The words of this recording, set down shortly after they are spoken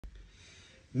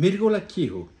मृगौला के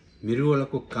हो,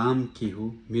 मृगौलाको काम के हो,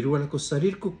 मृगौलाको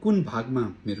शरीरको कुन भागमा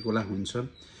मृगौला हुन्छ,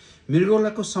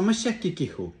 मृगौलाको समस्या के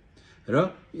हो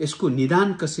र यसको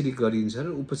निदान कसरी गरिन्छ र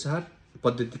उपचार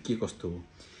पद्धति के कस्तो हो,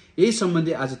 यही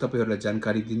सम्बन्धी आज तपाईहरुलाई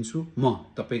जानकारी दिन्छु।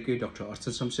 म तपाईकै डाक्टर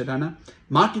अर्चन Shamsher Rana,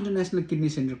 mart international kidney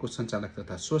सेन्टरको सञ्चालक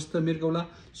तथा स्वस्थ मृगौला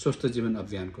स्वस्थ जीवन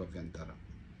अभियानको अभियन्ता।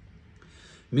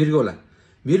 मृगौला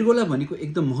मृगौला भनेको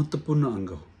एकदम महत्त्वपूर्ण अंग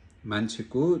हो।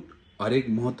 मान्छेको हरेक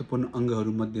महत्त्वपूर्ण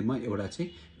अंगहरू मध्येमा एउटा चाहिँ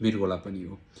मृगौला पनि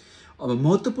हो। अब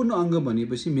महत्त्वपूर्ण अंग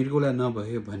भनेपछि मृगौला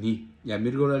नभए भने या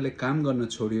मृगौलाले काम गर्न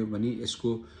छोड्यो भने यसको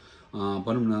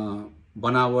भनौं न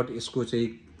बनावट, यसको चाहिँ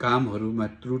कामहरुमा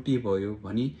त्रुटि भयो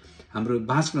भने हाम्रो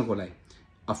बाँच्नको लागि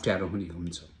अप्ठ्यारो हुने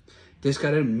हुन्छ।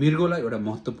 त्यसकारण मृगौला एउटा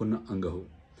महत्त्वपूर्ण अंग हो।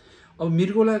 अब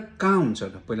मृगौला कहाँ हुन्छ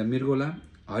त? पहिला मृगौला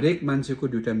हरेक मान्छेको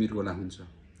दुईटा मृगौला हुन्छ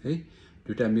है,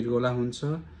 दुईटा मृगौला हुन्छ।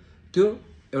 त्यो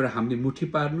एउटा हामीले मुठी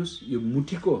पार्नुस्, यो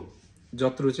मुठीको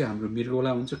जत्रो चाहिँ हाम्रो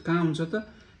मृगौला हुन्छ। कहाँ हुन्छ त?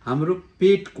 हाम्रो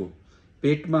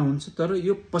पेटमा हुन्छ, तर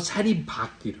यो पछाडी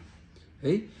भागतिर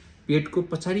है, पेटको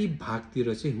पछाडी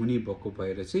भागतिर चाहिँ हुने भएको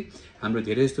भएर चाहिँ हाम्रो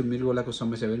धेरै जस्तो मृगौलाको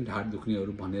समस्या भने ढाड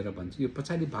दुख्नेहरू भनेर भन्छ, यो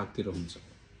पछाडी भागतिर हुन्छ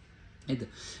है त।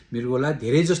 मृगौला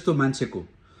धेरै जस्तो मान्छेको,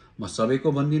 म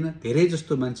सबैको भन्दिनँ, धेरै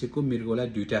जस्तो मान्छेको मृगौला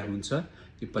दुईटा हुन्छ,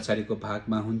 यो पछाडीको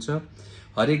भागमा हुन्छ।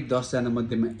 हरेक 10 जना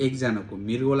मध्येमा 1 जनाको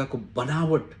मृगौलाको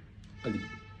बनावट अलि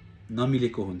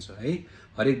नमिलेको हुन्छ है।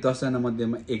 हरेक 10 जना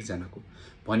मध्येमा 1 जनाको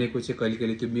भनेको चाहिँ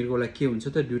कहिले-कहिले त्यो मृगौला के हुन्छ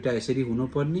त, दुईटा यसरी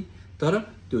हुनुपर्ने तर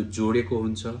त्यो जोडेको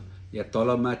हुन्छ, या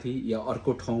तलमाथि या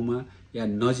अर्को ठाउँमा या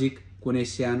नजिक, कुनै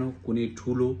सानो कुनै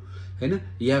ठुलो हैन,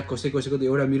 या कसैको त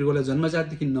एउटा मृगौला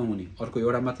जन्मजातदेखि नहुने, अर्को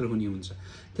एउटा मात्र हुने हुन्छ।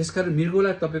 त्यसकारण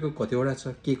मृगौला तपाईको कतिवटा छ,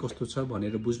 के कस्तो छ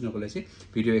भनेर बुझ्नको लागि चाहिँ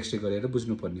भिडियो एक्सरे गरेर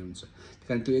बुझ्नुपर्ने हुन्छ।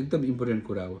 त्यसकारण त्यो एकदम इम्पोर्टेन्ट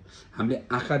कुरा हो। हामीले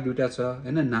आँखा दुईटा छ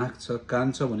हैन, नाक छ,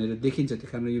 कान छ भनेर देखिन्छ,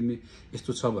 त्यसकारण यो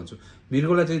यस्तो छ भन्छौँ।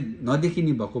 मृगौला चाहिँ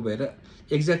नदेखिने भएको भएर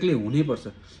एक्ज्याक्टली हुनै पर्छ।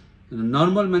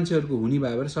 नर्मल मान्छेहरुको हुने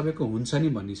भएर सबैको हुन्छ नि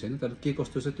भन्ने छैन, तर के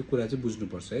कस्तो छ त्यो कुरा चाहिँ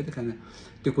बुझ्नुपर्छ है। त्यसकारण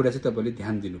त्यो कुरा चाहिँ तपाईले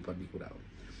ध्यान दिनुपर्ने कुरा हो।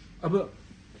 अब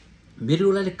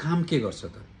मृगौलाले काम के गर्छ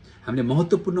त? हामीले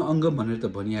महत्त्वपूर्ण अंग भनेर त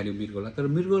भनिहाल्यो मृगौला, तर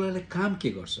मृगौलाले काम के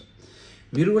गर्छ?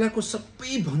 मृगौलाको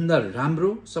सबैभन्दा राम्रो,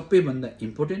 सबैभन्दा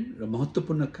इम्पोर्टेन्ट र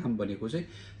महत्त्वपूर्ण काम भनेको चाहिँ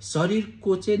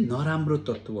शरीरको चाहिँ नराम्रो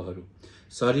तत्त्वहरू,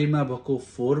 शरीरमा भएको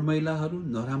फोहोर मैलाहरू,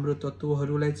 नराम्रो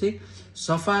तत्त्वहरूलाई चाहिँ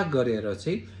सफा गरेर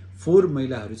चाहिँ फोहोर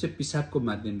मैलाहरू चाहिँ पिसाबको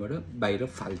माध्यमबाट बाहिर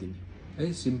फाल्दिने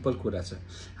है। सिम्पल कुरा छ।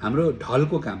 हाम्रो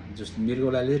ढलको काम, जस्तो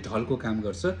मृगौलाले ढलको काम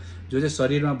गर्छ, जो चाहिँ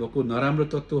शरीरमा भएको नराम्रो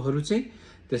तत्त्वहरू चाहिँ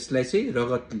त्यसलाई चाहिँ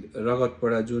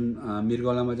रगतबाट जुन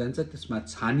मृगौलामा जान्छ त्यसमा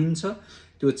छानिन्छ।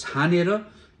 त्यो छानेर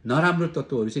नराम्रो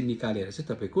तत्त्वहरू चाहिँ निकालेर चाहिँ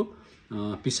तपाईको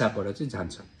पिसाबबाट चाहिँ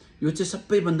जान्छ। यो चाहिँ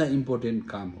सबैभन्दा इम्पोर्टेन्ट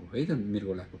काम हो है त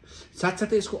मृगौलाको।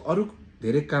 साथसाथै यसको अरु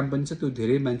धेरै काम पनि छ, त्यो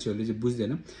धेरै मान्छेहरूले चाहिँ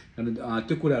बुझ्दैन।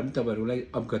 त्यो कुराहरु पनि तपाईहरुलाई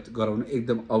अवगत गराउन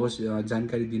एकदम अवश्य,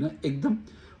 जानकारी दिन एकदम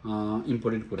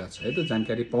इम्पोर्टेन्ट कुरा छ है त,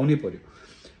 जानकारी पाउनै पर्यो।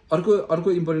 अर्को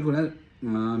इम्पोर्टेन्ट कुरा,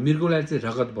 मृगौलाले चाहिँ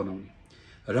रगत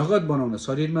बनाउन,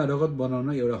 शरीरमा रगत बनाउन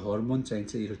एउटा हर्मोन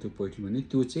चाहिन्छ, इरिथ्रोपोइटिन भन्ने,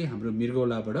 त्यो चाहिँ हाम्रो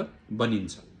मृगौलाबाट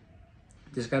बनिन्छ।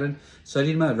 त्यसकारण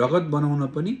शरीरमा रगत बनाउन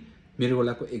पनि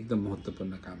मृगौलाको एकदम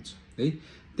महत्त्वपूर्ण काम छ है।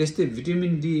 त्यस्तै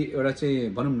भिटामिन डी एउटा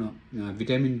चाहिँ भनौं न,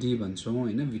 भिटामिन डी भन्छौं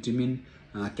हैन, भिटामिन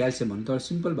क्याल्सियम भन्नु, तर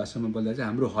सिम्पल भाषामा बोल्दा चाहिँ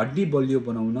हाम्रो हड्डी बलियो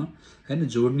बनाउन हैन,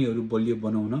 जोड्नीहरू बलियो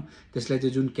बनाउन, त्यसलाई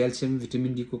चाहिँ जुन क्याल्सियम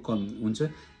भिटामिन डी को कम हुन्छ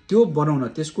त्यो बनाउन,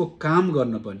 त्यसको काम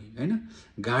गर्न पनि हैन,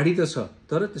 गाडी त छ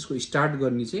तर त्यसको स्टार्ट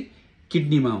गर्ने चाहिँ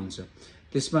किडनीमा हुन्छ।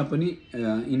 त्यसमा पनि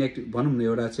इनेक्टिभ भनौं न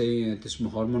एउटा चाहिँ त्यसमा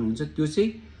हर्मोन हुन्छ, त्यो चाहिँ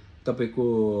तपाईको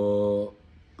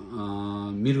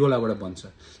मृगौलाबाट बन्छ।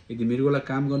 यदि मृगौला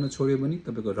काम गर्न छोड्यो भने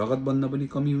तपाईको रगत बन्न पनि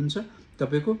कमी हुन्छ,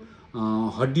 तपाईको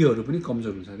हड्डीहरू पनि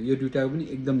कमजोर हुन्छ। यो दुईटा पनि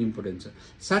एकदम इम्पोर्टेन्ट छ।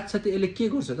 साथसाथै यसले के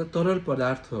गर्छ त, तरल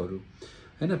पदार्थहरू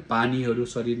हैन, पानीहरू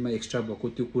शरीरमा एक्स्ट्रा भएको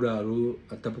त्यो कुराहरू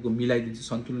तपाईको मिलाइदिन्छ,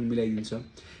 सन्तुलन मिलाइदिन्छ।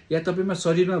 या तपाईमा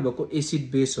शरीरमा भएको एसिड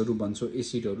बेसहरू भन्छौं,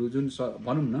 एसिडहरू जुन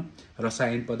भनौं न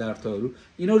रसायन पदार्थहरू,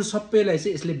 यिनीहरू सबैलाई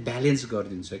चाहिँ यसले ब्यालेन्स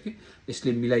गरिदिन्छ कि,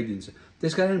 यसले मिलाइदिन्छ।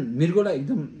 त्यसकारण मृगौला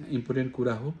एकदम इम्पोर्टेन्ट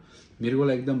कुरा हो।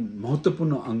 मृगौला एकदम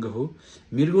महत्त्वपूर्ण अंग हो।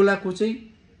 मृगौलाको चाहिँ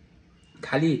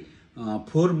खाली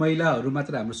फोहोर मैलाहरू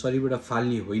मात्र हाम्रो शरीरबाट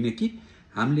फाल्ने होइन कि,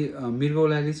 हामीले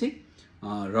मृगौलाले चाहिँ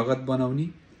रगत बनाउने,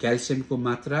 क्याल्सियमको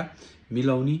मात्रा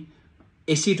मिलाउने,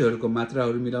 एसिडहरूको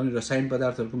मात्राहरू मिलाउने, रसायन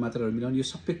पदार्थहरूको मात्राहरू मिलाउने, यो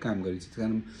सबै काम गरिन्छ।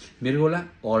 त्यसकारण मृगौला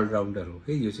अलराउन्डर हो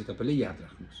है, यो चाहिँ तपाईले याद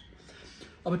राख्नुस्।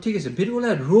 अब ठिकै छ,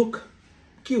 मृगौला रोग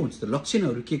के हुन्छ त,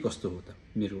 लक्षणहरू के कस्तो हो त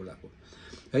मृगौलाको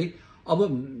है? अब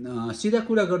सिधा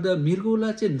कुरा गर्दा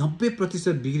मृगौला चाहिँ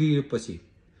 90% बिग्रिएपछि,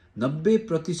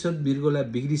 90% मृगौला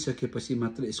बिग्रिसकेपछि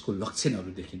मात्र यसको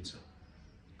लक्षणहरू देखिन्छ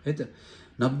है त।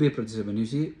 90%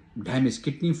 भनेपछि ड्यामेज,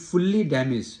 किडनी फुल्ली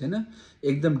ड्यामेज हैन,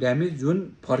 एकदम ड्यामेज,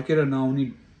 जुन फर्केर नआउने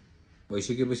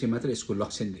भइसकेपछि मात्र यसको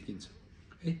लक्षण देखिन्छ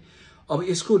है। अब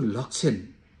यसको लक्षण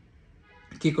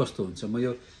के कस्तो हुन्छ, म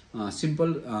यो सिम्पल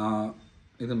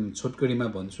एकदम छोटकरीमा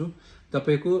भन्छु।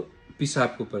 तपाईको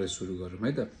पिसाबको पर सुरु गरौँ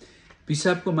है त।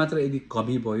 पिसाबको मात्रा यदि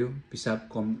कमी भयो, पिसाब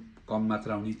कम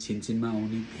मात्रा आउने, छिनछिनमा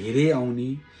आउने, धेरै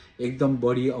आउने, एकदम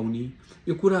बढी आउने,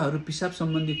 यो कुराहरू पिसाब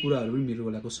सम्बन्धी कुराहरू पनि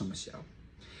मृगौलाको समस्या हो।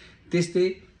 त्यस्तै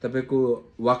तपाईको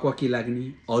वाकवाकी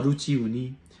लाग्ने, अरुचि हुने,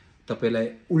 तपाईलाई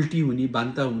उल्टी हुने,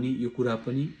 बान्ता हुने, यो कुरा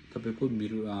पनि तपाईको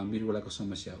मृगौलाको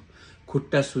समस्या हो।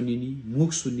 खुट्टा सुन्निने,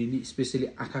 मुख सुन्निने,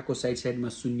 स्पेशली आँखाको साइडमा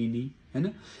सुन्निने हैन,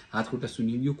 हात खुट्टा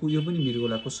सुन्निने, यो पनि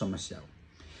मृगौलाको समस्या हो।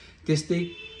 त्यस्तै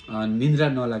निन्द्रा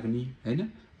नलाग्ने हैन,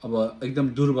 अब एकदम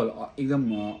दुर्बल, एकदम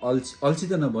अल्छी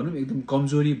त नभनौँ, एकदम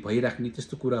कमजोरी भइराख्ने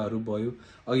त्यस्तो कुराहरू भयो।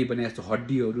 अघि भने जस्तो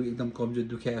हड्डीहरू एकदम कमजोर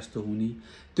दुख्या जस्तो हुने,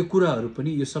 त्यो कुराहरू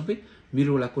पनि यो सबै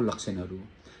मृगौलाको लक्षणहरू हो।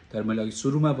 तर मैले अघि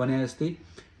सुरुमा भने जस्तै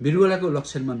मृगौलाको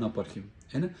लक्षणमा नपर्ख्यौँ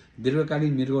हैन,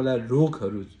 दीर्घकालीन मृगौला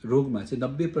रोगमा चाहिँ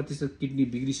 90% किडनी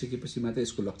बिग्रिसकेपछि मात्र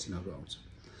यसको लक्षणहरू आउँछ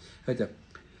है त।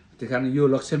 त्यसकारण यो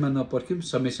लक्षणमा नपर्ख्यौँ,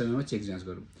 समयमा चेक जाँच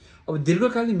गरौँ। अब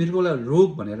दीर्घकालीन मृगौला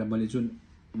रोग भनेर मैले जुन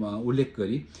उल्लेख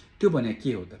गरी, त्यो भने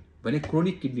के हो त भने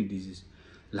क्रोनिक किडनी डिजिज।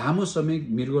 लामो समय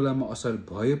मृगौलामा असर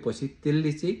भएपछि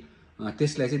त्यसलाई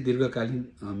चाहिँ दीर्घकालीन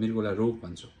मृगौला रोग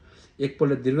भन्छौँ।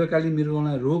 एकपल्ट दीर्घकालीन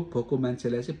मृगौला रोग भएको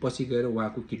मान्छेलाई चाहिँ पछि गएर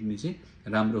उहाँको किडनी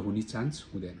चाहिँ राम्रो हुने चान्स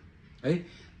हुँदैन है,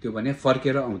 त्यो भने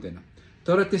फर्केर आउँदैन।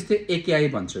 तर त्यस्तै एकेआई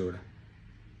भन्छ एउटा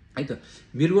है त।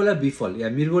 मृगौला विफल या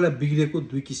मृगौला बिग्रेको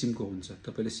दुई किसिमको हुन्छ।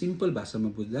 तपाईले सिम्पल भाषामा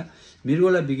बुझ्दा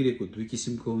मृगौला बिग्रेको दुई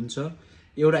किसिमको हुन्छ,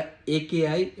 एउटा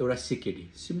एकेआई, एउटा सिकेडी।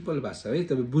 सिम्पल भाषा है,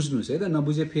 तपाईँ बुझ्नुहोस् है त।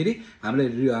 नबुझे फेरि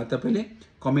हामीलाई तपाईँले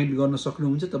कमेन्ट गर्न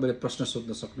सक्नुहुन्छ, तपाईँले प्रश्न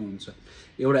सोध्न सक्नुहुन्छ।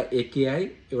 एउटा एकेआई,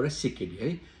 एउटा सिकेडी है।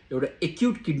 एउटा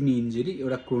एक्युट किडनी इन्जुरी,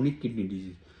 एउटा क्रोनिक किडनी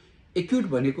डिजिज। एक्युट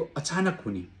भनेको अचानक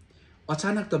हुने,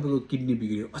 अचानक तपाईँको किडनी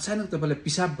बिग्रियो, अचानक तपाईँलाई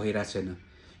पिसाब भइरहेको छैन,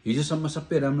 हिजोसम्म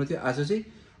सबै राम्रो थियो, आज चाहिँ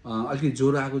अलिकति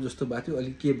ज्वरो आएको जस्तो भएको थियो,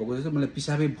 अलिक के भएको जस्तो, मलाई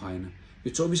पिसाबै भएन, यो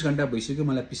 24 घन्टा भइसक्यो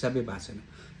मलाई पिसाबै भएको छैन,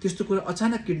 त्यस्तो कुरा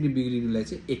अचानक किडनी बिग्रिनुलाई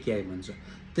चाहिँ एकेआई भन्छ।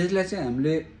 त्यसलाई चाहिँ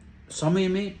हामीले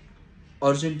समयमै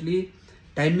अर्जेन्टली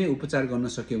टाइममै उपचार गर्न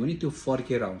सक्यो भने त्यो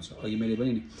फर्केर आउँछ। अघि मैले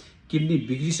भने नि, किडनी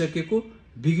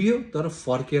बिग्रियो तर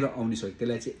फर्केर आउन सक्यो,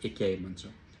 त्यसलाई चाहिँ एकेआई भन्छ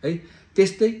है।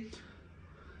 त्यस्तै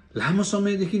लामो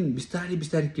समयदेखि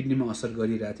बिस्तारै किडनीमा असर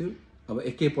गरिरहेको थियो, अब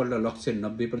एकैपल्ट लक्षण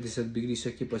 90%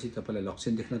 बिग्रिसकेपछि तपाईँलाई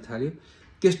लक्षण देख्न थाल्यो,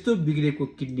 त्यस्तो बिग्रेको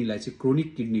किडनीलाई चाहिँ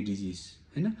क्रोनिक किडनी डिजिज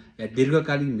हैन, या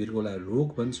दीर्घकालीन मृगौला रोग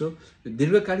भन्छौँ।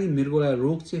 दीर्घकालीन मृगौला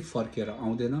रोग चाहिँ फर्केर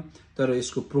आउँदैन, तर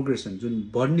यसको प्रोग्रेसन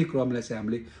जुन बढ्ने क्रमलाई चाहिँ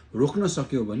हामीले रोक्न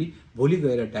सक्यौँ भने भोलि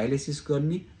गएर डायलिसिस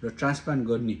गर्ने र ट्रान्सप्लान्ट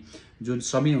गर्ने जुन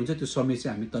समय हुन्छ, त्यो समय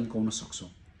चाहिँ हामी तन्काउन सक्छौँ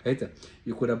है त।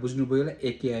 यो कुरा बुझ्नुभयो होला,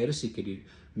 एकेआई र सिकेडी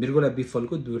मृगौला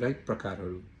विफलको दुईवटा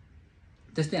प्रकारहरू।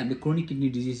 त्यस्तै हामीले क्रोनिक किडनी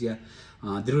डिजिज या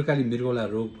दीर्घकालीन मृगौला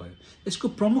रोग भयो, यसको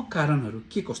प्रमुख कारणहरू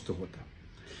के कस्तो हो त?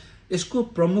 यसको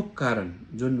प्रमुख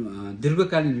कारण जुन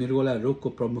दीर्घकालीन मृगौला रोगको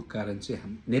प्रमुख कारण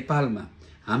चाहिँ नेपालमा,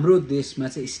 हाम्रो देशमा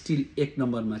चाहिँ स्टिल 1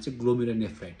 नम्बरमा चाहिँ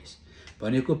ग्लोमेरुलोनेफ्राइटिस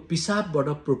भनेको पिसाबबाट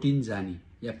प्रोटिन जाने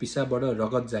या पिसाबबाट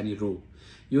रगत जाने रोग।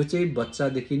 यो चाहिँ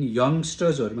बच्चादेखि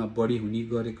यङ्स्टर्सहरूमा बढी हुने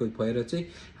गरेको भएर चाहिँ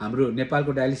हाम्रो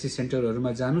नेपालको डायलिसिस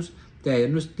सेन्टरहरूमा जानुस्, त्यहाँ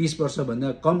हेर्नुहोस् 30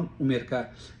 वर्षभन्दा कम उमेरका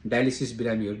डायलिसिस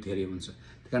बिरामीहरू धेरै हुन्छ।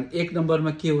 कारण 1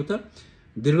 नम्बरमा के हो त,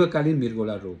 दीर्घकालीन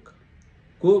मृगौला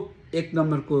रोगको 1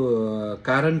 नम्बरको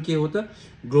कारण के हो त,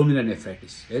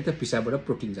 ग्लोमेरुलोनेफ्राइटिस है त, पिसाबबाट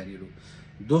प्रोटिन जाने रोग।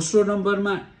 दोस्रो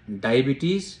नम्बरमा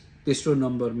डायबिटिज, तेस्रो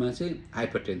नम्बरमा चाहिँ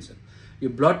हाइपरटेन्सन। यो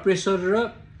ब्लड प्रेसर र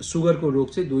सुगरको रोग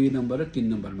चाहिँ 2 नम्बर र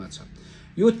 3 नम्बरमा छ।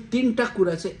 यो तीनटा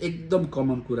कुरा चाहिँ एकदम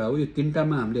कमन कुरा हो। यो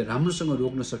तीनटामा हामीले राम्रोसँग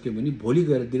रोक्न सक्यौँ भने भोलि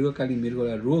गएर दीर्घकालीन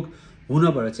मृगौला रोग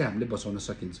हुनबाट चाहिँ हामीले बचाउन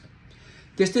सकिन्छ।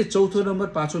 त्यस्तै चौथो नम्बर,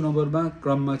 पाँचौं नम्बरमा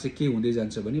क्रममा चाहिँ के हुँदै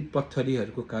जान्छ भने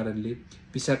पत्थरीहरूको कारणले,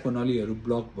 पिसाबको नलीहरू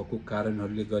ब्लक भएको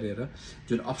कारणहरूले गरेर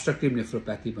जुन अब्स्ट्रक्टिभ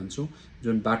नेफ्रोप्याथी भन्छौँ,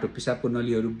 जुन बाटो पिसाबको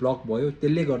नलीहरू ब्लक भयो,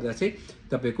 त्यसले गर्दा चाहिँ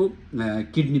तपाईँको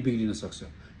किडनी बिग्रिन सक्छ।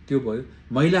 त्यो भयो।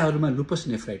 महिलाहरूमा लुपस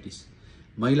नेफ्राइटिस,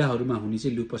 महिलाहरूमा हुने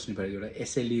चाहिँ लुपस नेफ्राइटिस, एउटा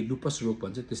एसएलई लुपस रोग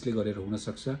भन्छ, त्यसले गरेर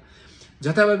हुनसक्छ।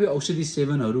 जताभावी औषधि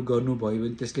सेवनहरू गर्नुभयो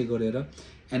भने त्यसले गरेर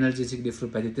एनर्जेटिक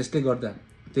नेफ्रोप्याथी,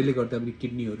 त्यसले गर्दा पनि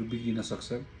किडनीहरू बिग्रिन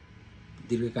सक्छ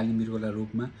दीर्घकालीन मृगौला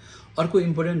रोगमा। अर्को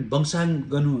इम्पोर्टेन्ट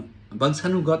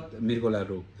वंशानुगत मृगौला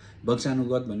रोग।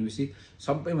 वंशानुगत भनेपछि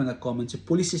सबैभन्दा कमन चाहिँ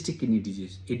पोलिसिस्टिक किडनी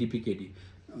डिजिज, एडिपिकेडी।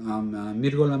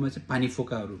 मृगौलामा चाहिँ पानी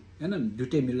फोकाहरू हैन,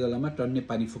 दुईटै मृगौलामा टन्ने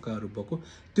पानी फोकाहरू भएको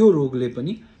त्यो रोगले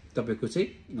पनि तपाईको चाहिँ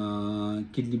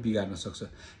किडनी बिगार्न सक्छ।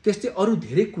 त्यस्तै अरू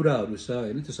धेरै कुराहरू छ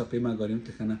हैन, त्यो सबैमा गर्यौं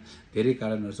त्यस कारण धेरै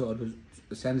कारणहरू छ। अरू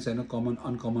सानो सानो कमन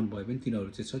अनकमन भयो भने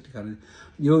तिनीहरू चाहिँ छ। त्यस कारण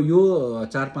यो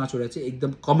 4-5 वटा चाहिँ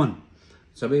एकदम कमन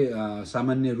सबै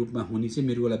सामान्य रूपमा हुने चाहिँ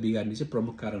मृगौला बिगार्ने चाहिँ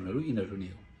प्रमुख कारणहरू यिनीहरू नै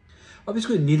हो। अब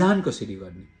यसको निदान कसरी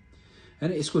गर्ने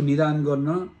हैन, यसको निदान गर्न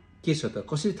के छ त,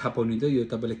 कसरी थाहा पाउने त यो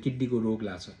तपाईलाई किडनीको रोग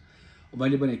लाग्छ।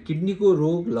 मैले भने किडनीको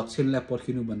रोग लक्षणलाई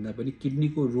पर्खिनु भन्दा पनि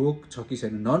किडनीको रोग छ कि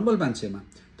छैन नर्मल मान्छेमा,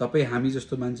 तपाई हामी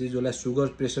जस्तो मान्छे जसलाई सुगर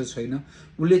प्रेसर छैन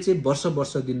उले चाहिँ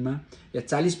वर्ष दिनमा या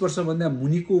 40 वर्षभन्दा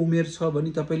मुनिको उमेर छ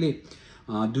भने तपाईले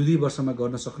 2-2 वर्षमा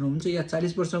गर्न सक्नुहुन्छ, या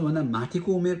 40 वर्षभन्दा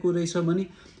माथिको उमेरको रहेछ भने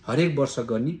हरेक वर्ष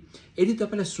गर्ने। यदि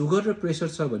तपाईलाई सुगर र प्रेसर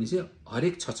छ भने चाहिँ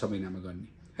हरेक 6 महिनामा गर्ने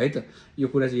है त। यो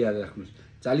कुरा चाहिँ याद राख्नुस्।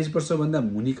 40 वर्षभन्दा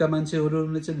मुनिका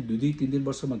मान्छेहरूले चाहिँ 2-3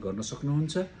 वर्षमा गर्न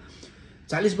सक्नुहुन्छ।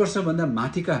 40 वर्षभन्दा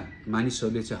माथिका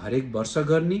मानिसहरूले चाहिँ हरेक वर्ष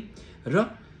गर्ने र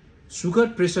सुगर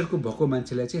प्रेसरको भएको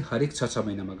मान्छेलाई चाहिँ हरेक 6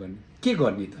 महिनामा गर्ने। के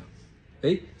गर्ने त है,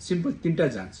 सिम्पल 3टा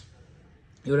जाँच।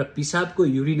 एउटा पिसाबको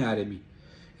युरिन आरएमई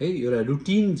है, एउटा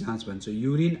रुटिन जाँच भन्छ,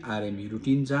 युरिन आरएमई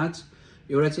रुटिन जाँच।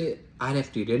 एउटा चाहिँ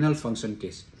आरएफटी रेनल फङ्सन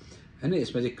टेस्ट हैन,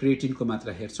 यसमा चाहिँ क्रिएटिनको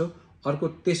मात्रा हेर्छौ। अर्को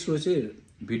तेस्रो चाहिँ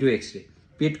भिडियो एक्सरे,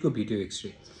 पेटको भिडियो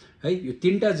एक्सरे है। यो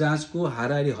 3टा जाँचको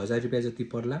हाराहारी 1000 रुपैयाँ जति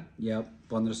पर्ला, या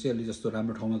 1500 अलि जस्तो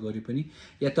राम्रो ठाउँमा गरे पनि,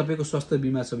 या तपाईको स्वास्थ्य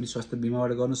बीमा छ भने स्वास्थ्य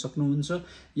बीमाबाट गर्न सक्नुहुन्छ,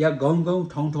 या गाउँ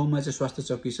ठाउँमा चाहिँ स्वास्थ्य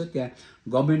चौकी छ त्यहाँ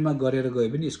गभर्नमेन्टमा गरेर गए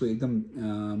पनि यसको एकदम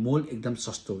मोल एकदम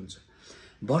सस्तो हुन्छ।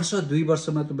 वर्ष 2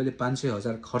 वर्षमा तपाईले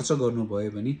 500,000 खर्च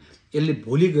गर्नुभयो भने यसले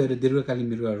भोलि गएर दीर्घकालीन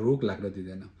मृगौला रोग लाग्न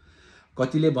दिँदैन।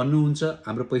 कतिले भन्नुहुन्छ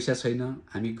हाम्रो पैसा छैन,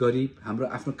 हामी गरिब, हाम्रो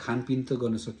आफ्नो खानपिन त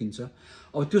गर्न सकिन्छ।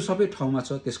 अब त्यो सबै ठाउँमा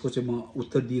छ, त्यसको चाहिँ म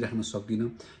उत्तर दिइराख्न सक्दिनँ।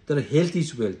 तर हेल्थ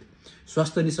इज वेल्थ,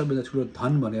 स्वास्थ्य नै सबैभन्दा ठुलो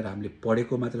धन भनेर हामीले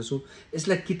पढेको मात्र छौँ।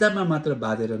 यसलाई किताबमा मात्र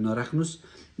बाँधेर नराख्नुस्,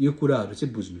 यो कुराहरू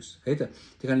चाहिँ बुझ्नुस् है त।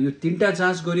 त्यही कारण यो 3टा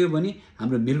जाँच गरियो भने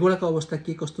हाम्रो मृगौलाको अवस्था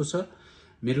के कस्तो छ,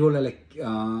 मृगौलालाई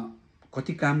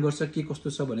कति काम गर्छ, के कस्तो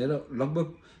छ भनेर लगभग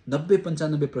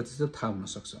 90-95% थाहा हुन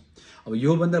सक्छ। अब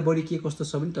यो भन्दा बढी के कस्तो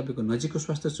छ भने तपाईको नजिकको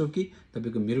स्वास्थ्य चौकी,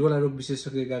 तपाईको मृगौला रोग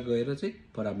विशेषज्ञका गएर चाहिँ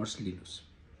परामर्श लिनुस्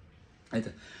है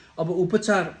त। अब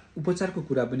उपचारको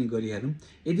कुरा पनि गरिहालौँ।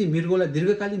 यदि मृगौला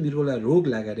दीर्घकालीन मृगौला रोग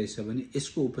लागेको रहेछ भने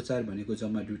यसको उपचार भनेको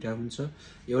जम्मा 2टा हुन्छ।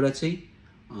 एउटा चाहिँ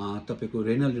तपाईको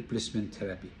रेनल रिप्लेसमेन्ट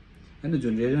थेरापी हैन,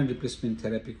 जुन रेनल रिप्लेसमेन्ट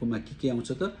थेरापीकोमा के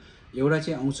आउँछ त, एउटा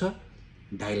चाहिँ आउँछ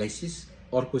डायलाइसिस,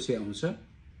 अर्को चाहिँ आउँछ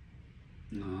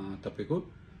तपाईको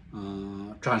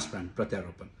ट्रान्सप्लान्ट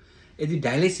प्रत्यारोपण। यदि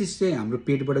डायलाइसिस चाहिँ हाम्रो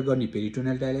पेटबाट गर्ने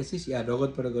पेरिटोनियल डायलाइसिस या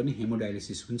रगतबाट गर्ने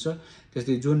हेमोडायलाइसिस हुन्छ।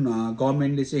 त्यस्तै जुन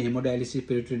गभर्नमेन्टले चाहिँ हेमोडायलाइसिस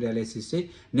पेरिटोनियल डायलाइसिस चाहिँ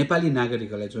नेपाली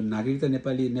नागरिकहरूलाई, जुन नागरिकता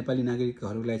नेपाली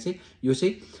नागरिकहरूलाई चाहिँ यो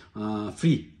चाहिँ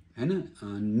फ्री हैन,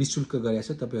 निशुल्क गरेको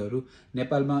छ। तपाईहरु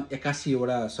नेपालमा 81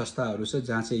 वटा संस्थाहरू छ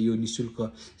जहाँ चाहिँ यो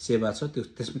निशुल्क सेवा छ,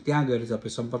 त्यसमा त्यहाँ गएर तपाई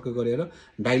सम्पर्क गरेर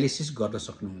डायलाइसिस गर्न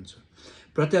सक्नुहुन्छ।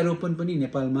 प्रत्यारोपण पनि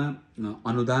नेपालमा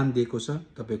अनुदान दिएको छ।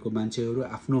 तपाईको मान्छेहरू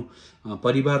आफ्नो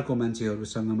परिवारको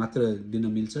मान्छेहरूसँग मात्र दिन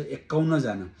मिल्छ। 51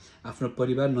 जना आफ्नो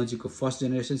परिवार नजिकको फर्स्ट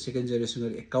जेनेरेसन सेकेन्ड जेनेरेसन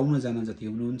गरी 51 जना जति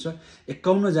हुनुहुन्छ।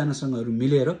 51 जनासँगहरू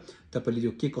मिलेर तपाईले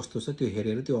यो के कस्तो छ त्यो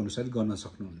हेरेर त्यो अनुसार गर्न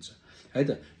सक्नुहुन्छ है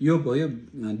त। यो भयो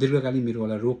दीर्घकालीन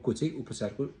मृगौला रोगको चाहिँ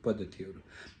उपचारको पद्धतिहरू।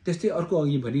 त्यस्तै अर्को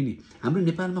अघि भने नि हाम्रो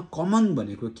नेपालमा कमन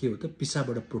भनेको के हो त,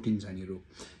 पिसाबबाट प्रोटिन जाने रोग,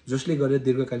 जसले गर्दा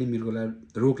दीर्घकालीन मृगौला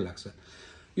रोग लाग्छ।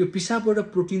 यो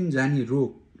पिसाबबाट प्रोटिन जाने रोग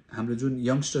हाम्रो जुन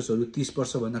यंगस्टर्सहरू 30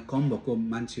 वर्षभन्दा कम भएको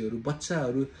मान्छेहरू,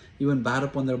 बच्चाहरू, इभन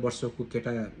 12-15 वर्षको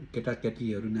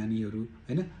केटाकेटीहरू, नानीहरू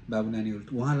हैन, बाबु नानीहरू,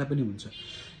 उहाँलाई पनि हुन्छ।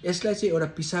 यसलाई चाहिँ एउटा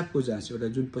पिसाबको जाँच, एउटा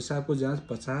जुन पिसाबको जाँच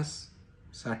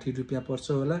 50-60 रुपैयाँ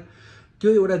पर्छ होला, त्यो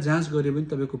एउटा जाँच गर्यो भने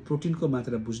तपाईको प्रोटिनको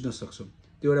मात्रा बुझ्न सक्छौं।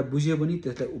 त्यो एउटा बुझ्यो भने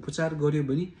त्यसलाई उपचार गर्यो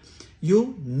भने यो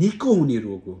निको हुने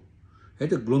रोग हो है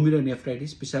त।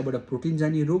 ग्लोमेरुलोनेफ्राइटिस, पिसाबबाट प्रोटिन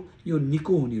जाने रोग, यो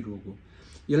निको हुने रोग हो।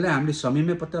 यसलाई हामीले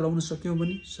समयमै पत्ता लगाउन सक्यौं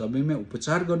भने, समयमै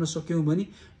उपचार गर्न सक्यौं भने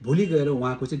भोलि गएर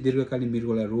उहाँको चाहिँ दीर्घकालीन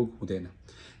मृगौला रोग हुँदैन।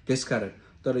 त्यसकारण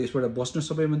तर यसबाट बस्न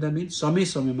सबैभन्दा मेन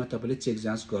समयमा तपाईले चेक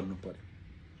जाँच गर्नु पर्यो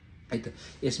है त।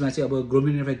 यसमा चाहिँ अब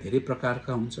ग्लोमेरुलोनेफ्राइटिस धेरै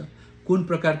प्रकारका हुन्छ। कुन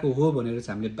प्रकारको हो भनेर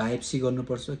चाहिँ हामीले बायोप्सी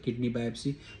गर्नुपर्छ, किडनी बायोप्सी,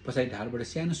 पछाडि ढाडबाट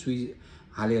सानो सुई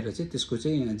हालेर चाहिँ त्यसको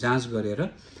चाहिँ जाँच गरेर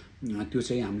त्यो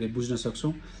चाहिँ हामीले बुझ्न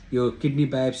सक्छौं। यो किडनी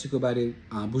बायोप्सीको बारे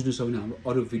बुझ्नु छ भने हाम्रो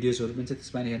अरु भिडियोजहरु पनि छ,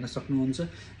 त्यसमा हेर्न सक्नुहुन्छ।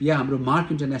 या हाम्रो मार्क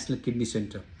इन्टरनेशनल किडनी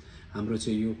सेन्टर, हाम्रो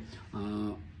चाहिँ यो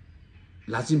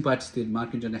लाजिमपाट स्थित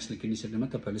मार्क इन्टरनेशनल किडनी सेन्टरमा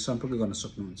तपाईहरुले सम्पर्क गर्न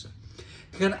सक्नुहुन्छ।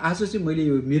 त्यसकारण आज चाहिँ मैले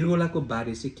यो मृगौलाको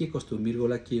बारे चाहिँ के कस्तो,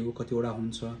 मृगौला के हो, कतिवटा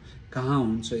हुन्छ, कहाँ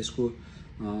हुन्छ, यसको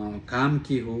काम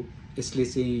के हो, यसले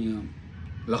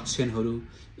चाहिँ लक्षणहरू,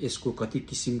 यसको कति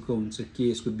किसिमको हुन्छ, के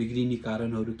यसको बिग्रिने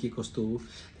कारणहरू के कस्तो हो,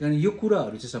 कारण यो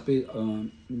कुराहरू चाहिँ सबै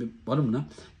भनौँ न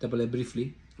तपाईँलाई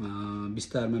ब्रिफली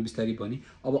बिस्तारै पनि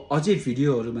अब अझै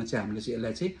भिडियोहरूमा चाहिँ हामीले चाहिँ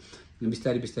यसलाई चाहिँ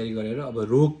बिस्तारै गरेर अब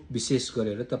रोग विशेष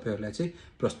गरेर तपाईँहरूलाई चाहिँ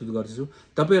प्रस्तुत गर्दैछु।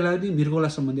 तपाईँहरूलाई यदि मृगौला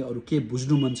सम्बन्धी अरू के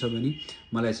बुझ्नु मन छ भने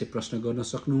मलाई चाहिँ प्रश्न गर्न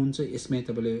सक्नुहुन्छ। यसमै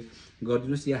तपाईँले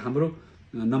गरिदिनुहोस्, या हाम्रो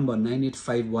नम्बर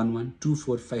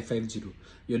 9851124550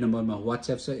 यो नम्बरमा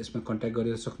वाट्सएप छ, यसमा कन्ट्याक्ट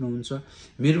गरेर सक्नुहुन्छ।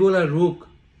 मृगौला रोग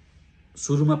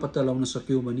सुरुमा पत्ता लगाउन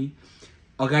सक्यो भने,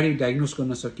 अगाडि डायग्नोस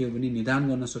गर्न सक्यो भने, निदान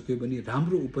गर्न सक्यो भने,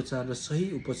 राम्रो उपचार र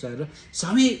सही उपचार र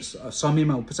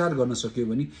समयमा उपचार गर्न सक्यो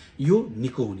भने यो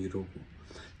निको हुने रोग हो।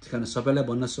 त्यस कारण सबैलाई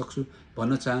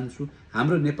भन्न चाहन्छु,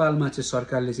 हाम्रो नेपालमा चाहिँ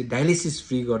सरकारले चाहिँ डायलिसिस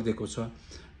फ्री गरिदिएको छ,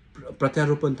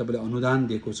 प्रत्यारोपण तपाईँले अनुदान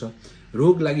दिएको छ।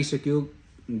 रोग लागिसक्यो,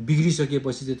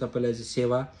 बिग्रिसकेपछि चाहिँ तपाईँलाई चाहिँ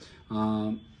सेवा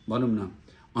भनौँ न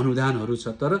अनुदानहरू छ,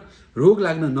 तर रोग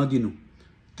लाग्न नदिनु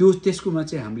त्यसकोमा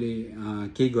चाहिँ हामीले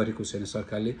केही गरेको छैन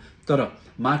सरकारले। तर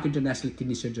मार्क इन्टरनेसनल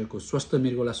किडनी सेन्टरको स्वस्थ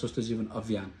मृगौला स्वस्थ जीवन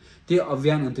अभियान, त्यो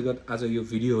अभियान अन्तर्गत आज यो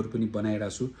भिडियोहरू पनि बनाइरहेको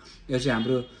छु। यो चाहिँ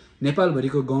हाम्रो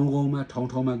नेपालभरिको गाउँ गाउँमा ठाउँ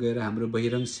ठाउँमा गएर हाम्रो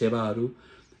बहिरङ्ग सेवाहरू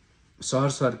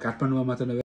सहर काठमाडौँमा मात्र नभएर